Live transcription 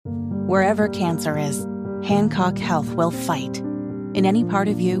Wherever cancer is, Hancock Health will fight. In any part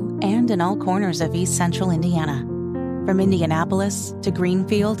of you and in all corners of East Central Indiana. From Indianapolis to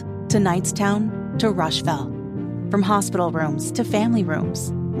Greenfield to Knightstown to Rushville. From hospital rooms to family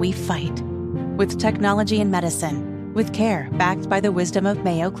rooms, we fight. With technology and medicine, with care backed by the wisdom of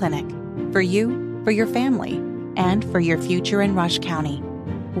Mayo Clinic. For you, for your family, and for your future in Rush County.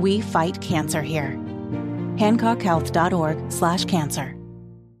 We fight cancer here. HancockHealth.org/cancer.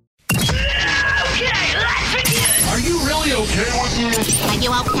 Are you really okay with this? Are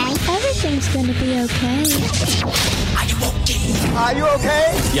you okay? Everything's gonna be okay. Are you okay? Are you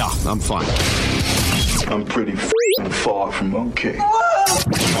okay? Yeah, I'm fine. I'm pretty far from okay.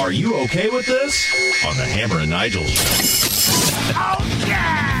 Are you okay with this? On the Hammer and Nigel Show.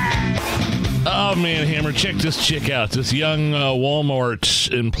 Oh, man, Hammer, check this chick out. This young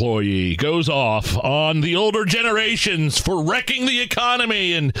Walmart employee goes off on the older generations for wrecking the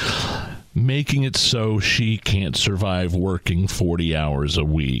economy and making it so she can't survive working 40 hours a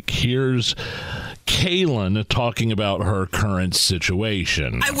week. Here's Kaylin talking about her current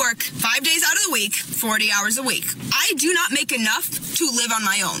situation. I work 5 days out of the week, 40 hours a week. I do not make enough to live on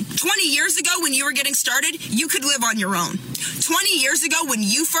my own. 20 years ago when you were getting started, you could live on your own. 20 years ago when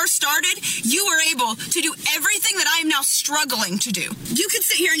you first started, you were able to do everything that I am now struggling to do. You could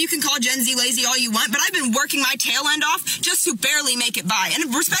sit here and you can call Gen Z lazy all you want, but I've been working my tail end off just to barely make it by.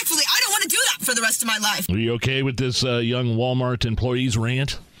 And respectfully, I don't want to do that for the rest of my life. Are you okay with this young Walmart employee's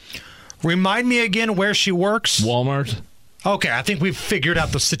rant? Remind me again where she works. Walmart. Okay, I think we've figured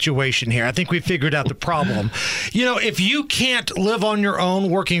out the situation here. I think we figured out the problem. You know, if you can't live on your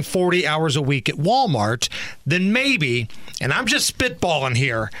own working 40 hours a week at Walmart, then maybe, and I'm just spitballing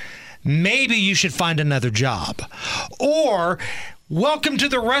here, maybe you should find another job. Or welcome to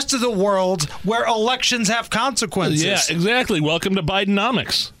the rest of the world where elections have consequences. Yeah, exactly. Welcome to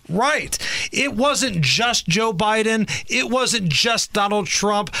Bidenomics. Right. It wasn't just Joe Biden. It wasn't just Donald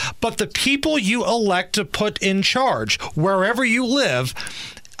Trump, but the people you elect to put in charge, wherever you live,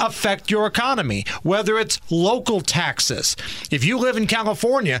 affect your economy, whether it's local taxes. If you live in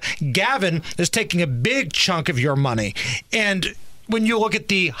California, Gavin is taking a big chunk of your money. And when you look at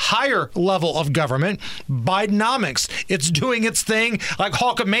the higher level of government, Bidenomics, it's doing its thing like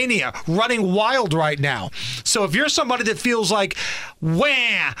Hulkamania, running wild right now. So if you're somebody that feels like,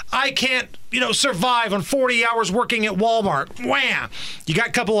 wah, I can't, survive on 40 hours working at Walmart, wah, you got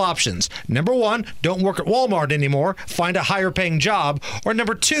a couple options. Number one, don't work at Walmart anymore, find a higher paying job. Or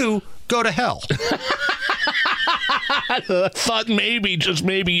number two, go to hell. I thought just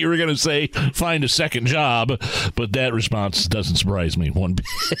maybe you were going to say find a second job, but that response doesn't surprise me one bit.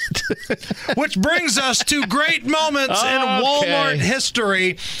 Which brings us to great moments in Walmart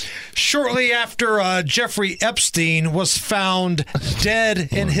history. Shortly after Jeffrey Epstein was found dead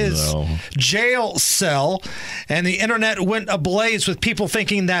in his jail cell, and the internet went ablaze with people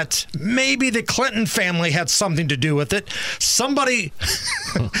thinking that maybe the Clinton family had something to do with it. Somebody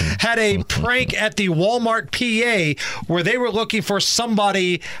had a prank at the Walmart PA where they were looking for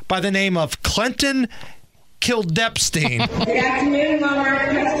somebody by the name of Clinton Kildepstein. Good afternoon,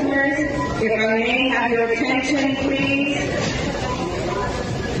 Walmart customers. If I may have your attention, please.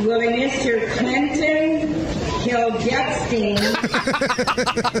 Will Mr. Clinton Kildepstein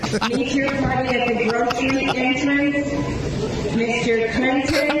meet your party at the grocery entrance? Mr.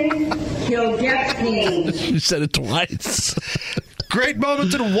 Clinton Kildepstein. You said it twice. Great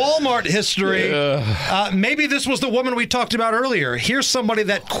moment in Walmart history. Maybe this was the woman we talked about earlier. Here's somebody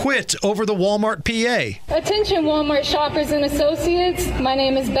that quit over the Walmart PA. Attention Walmart shoppers and associates. My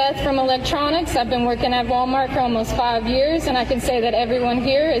name is Beth from Electronics. I've been working at Walmart for almost 5 years, and I can say that everyone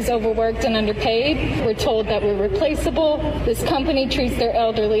here is overworked and underpaid. We're told that we're replaceable. This company treats their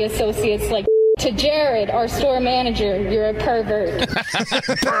elderly associates like to Jared, our store manager, you're a pervert.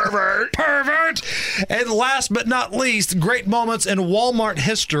 Pervert! And last but not least, great moments in Walmart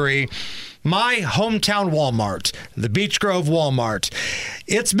history. My hometown Walmart, the Beech Grove Walmart.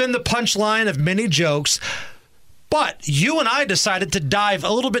 It's been the punchline of many jokes, but you and I decided to dive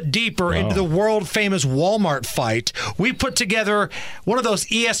a little bit deeper into the world-famous Walmart fight. We put together one of those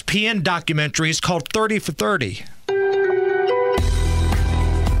ESPN documentaries called 30 for 30.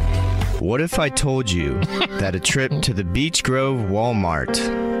 What if I told you that a trip to the Beech Grove Walmart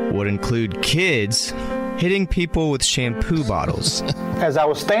would include kids hitting people with shampoo bottles? As I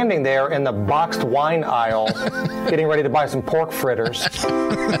was standing there in the boxed wine aisle, getting ready to buy some pork fritters,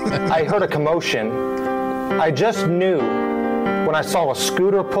 I heard a commotion. I just knew when I saw a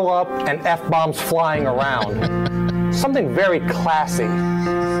scooter pull up and F-bombs flying around. Something very classy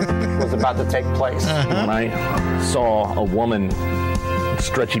was about to take place. When I saw a woman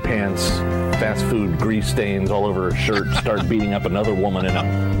stretchy pants, fast food grease stains all over her shirt, started beating up another woman in a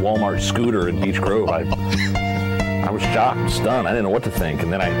Walmart scooter in Beech Grove. I was shocked and stunned. I didn't know what to think.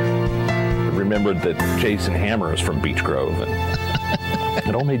 And then I remembered that Jason Hammer is from Beech Grove, and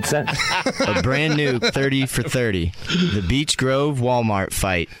it all made sense. A brand new 30 for 30. The Beech Grove Walmart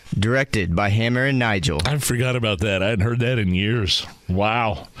fight. Directed by Hammer and Nigel. I forgot about that. I hadn't heard that in years.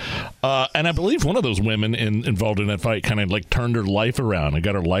 Wow. And I believe one of those women involved in that fight kind of like turned her life around and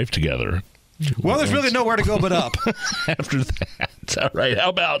got her life together. Well, there's really nowhere to go but up. After that. All right. How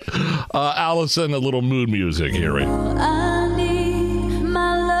about Allison, a little mood music here?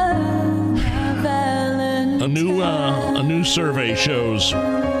 A new survey shows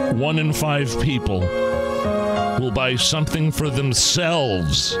 1 in 5 people will buy something for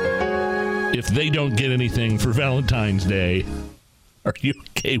themselves if they don't get anything for Valentine's Day. Are you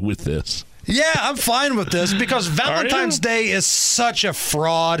okay with this? Yeah, I'm fine with this because Valentine's Day is such a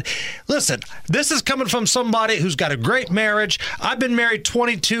fraud. Listen, this is coming from somebody who's got a great marriage. I've been married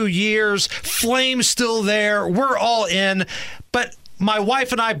 22 years. Flame's still there. We're all in. But my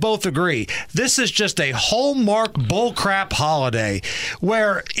wife and I both agree, this is just a Hallmark bullcrap holiday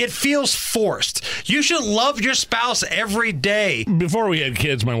where it feels forced. You should love your spouse every day. Before we had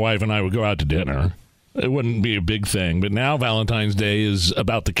kids, my wife and I would go out to dinner. It wouldn't be a big thing, but now Valentine's Day is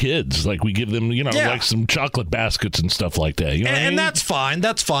about the kids. Like, we give them, like some chocolate baskets and stuff like that. You know what I mean?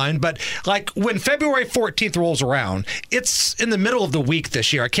 That's fine. But, like, when February 14th rolls around, it's in the middle of the week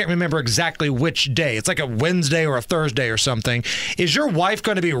this year. I can't remember exactly which day. It's like a Wednesday or a Thursday or something. Is your wife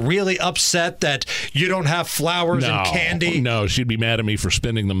going to be really upset that you don't have flowers and candy? No, she'd be mad at me for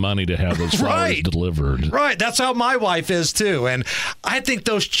spending the money to have those flowers delivered. Right. That's how my wife is, too. And I think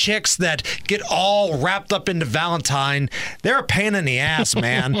those chicks that get all wrapped up into Valentine, they're a pain in the ass,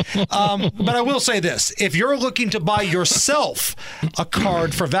 man. But I will say this. If you're looking to buy yourself a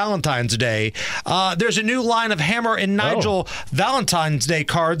card for Valentine's Day, there's a new line of Hammer and Nigel Valentine's Day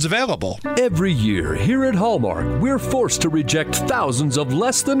cards available. Every year here at Hallmark, we're forced to reject thousands of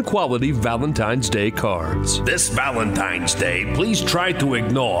less than quality Valentine's Day cards. This Valentine's Day, please try to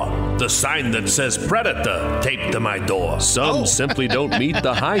ignore the sign that says Predator taped to my door. Some simply don't meet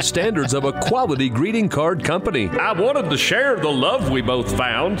the high standards of a quality greeting card company. I wanted to share the love we both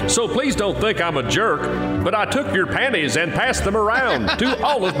found, so please don't think I'm a jerk, but I took your panties and passed them around to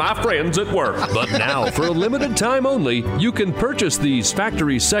all of my friends at work. But now, for a limited time only, you can purchase these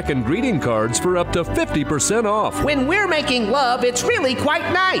factory second greeting cards for up to 50% off. When we're making love, it's really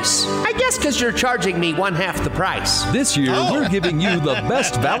quite nice. I guess because you're charging me 1/2 the price. This year, we're giving you the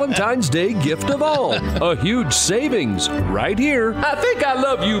best Valentine's Day gift of all. A huge savings right here. I think I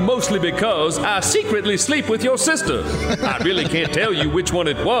love you mostly because I secretly sleep with your sister. I really can't tell you which one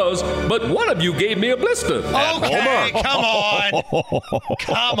it was, but one of you gave me a blister. Okay, come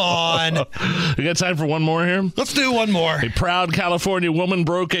on. We got time for one more here? Let's do one more. A proud California woman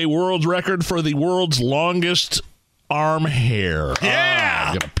broke a world record for the world's longest arm hair.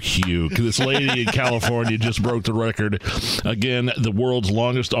 Yeah! I'm gonna puke. This lady in California just broke the record. Again, the world's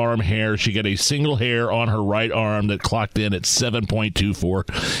longest arm hair. She got a single hair on her right arm that clocked in at 7.24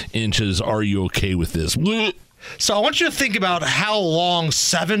 inches. Are you okay with this? So I want you to think about how long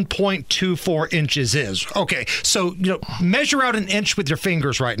 7.24 inches is. Okay, so measure out an inch with your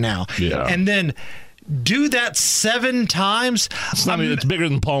fingers right now. Yeah. And then do that 7 times. It's bigger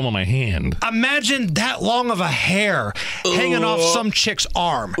than the palm of my hand. Imagine that long of a hair hanging off some chick's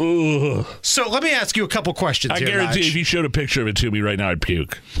arm. So let me ask you a couple questions here, I guarantee Nige. if you showed a picture of it to me right now, I'd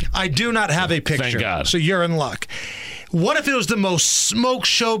puke. I do not have a picture. Thank God. So you're in luck. What if it was the most smoke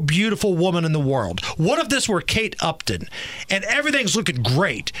show beautiful woman in the world? What if this were Kate Upton and everything's looking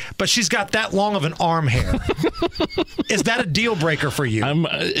great, but she's got that long of an arm hair? Is that a deal breaker for you?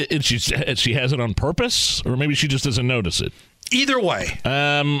 She has it on purpose, or maybe she just doesn't notice it. Either way.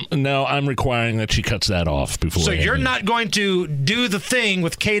 No, I'm requiring that she cuts that off before. So you're not going to do the thing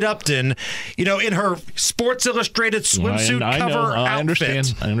with Kate Upton, in her Sports Illustrated swimsuit cover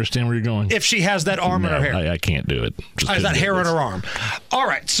outfit. I understand where you're going. If she has that arm in her hair. I can't do it. Has that hair on her arm. All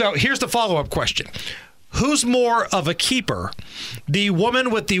right, so here's the follow-up question. Who's more of a keeper? The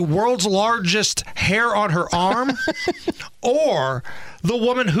woman with the world's largest hair on her arm or the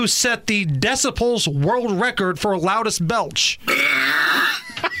woman who set the decibels world record for loudest belch?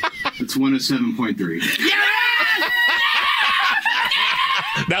 It's 107.3.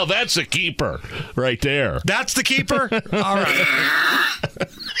 Now that's a keeper right there. That's the keeper? All right.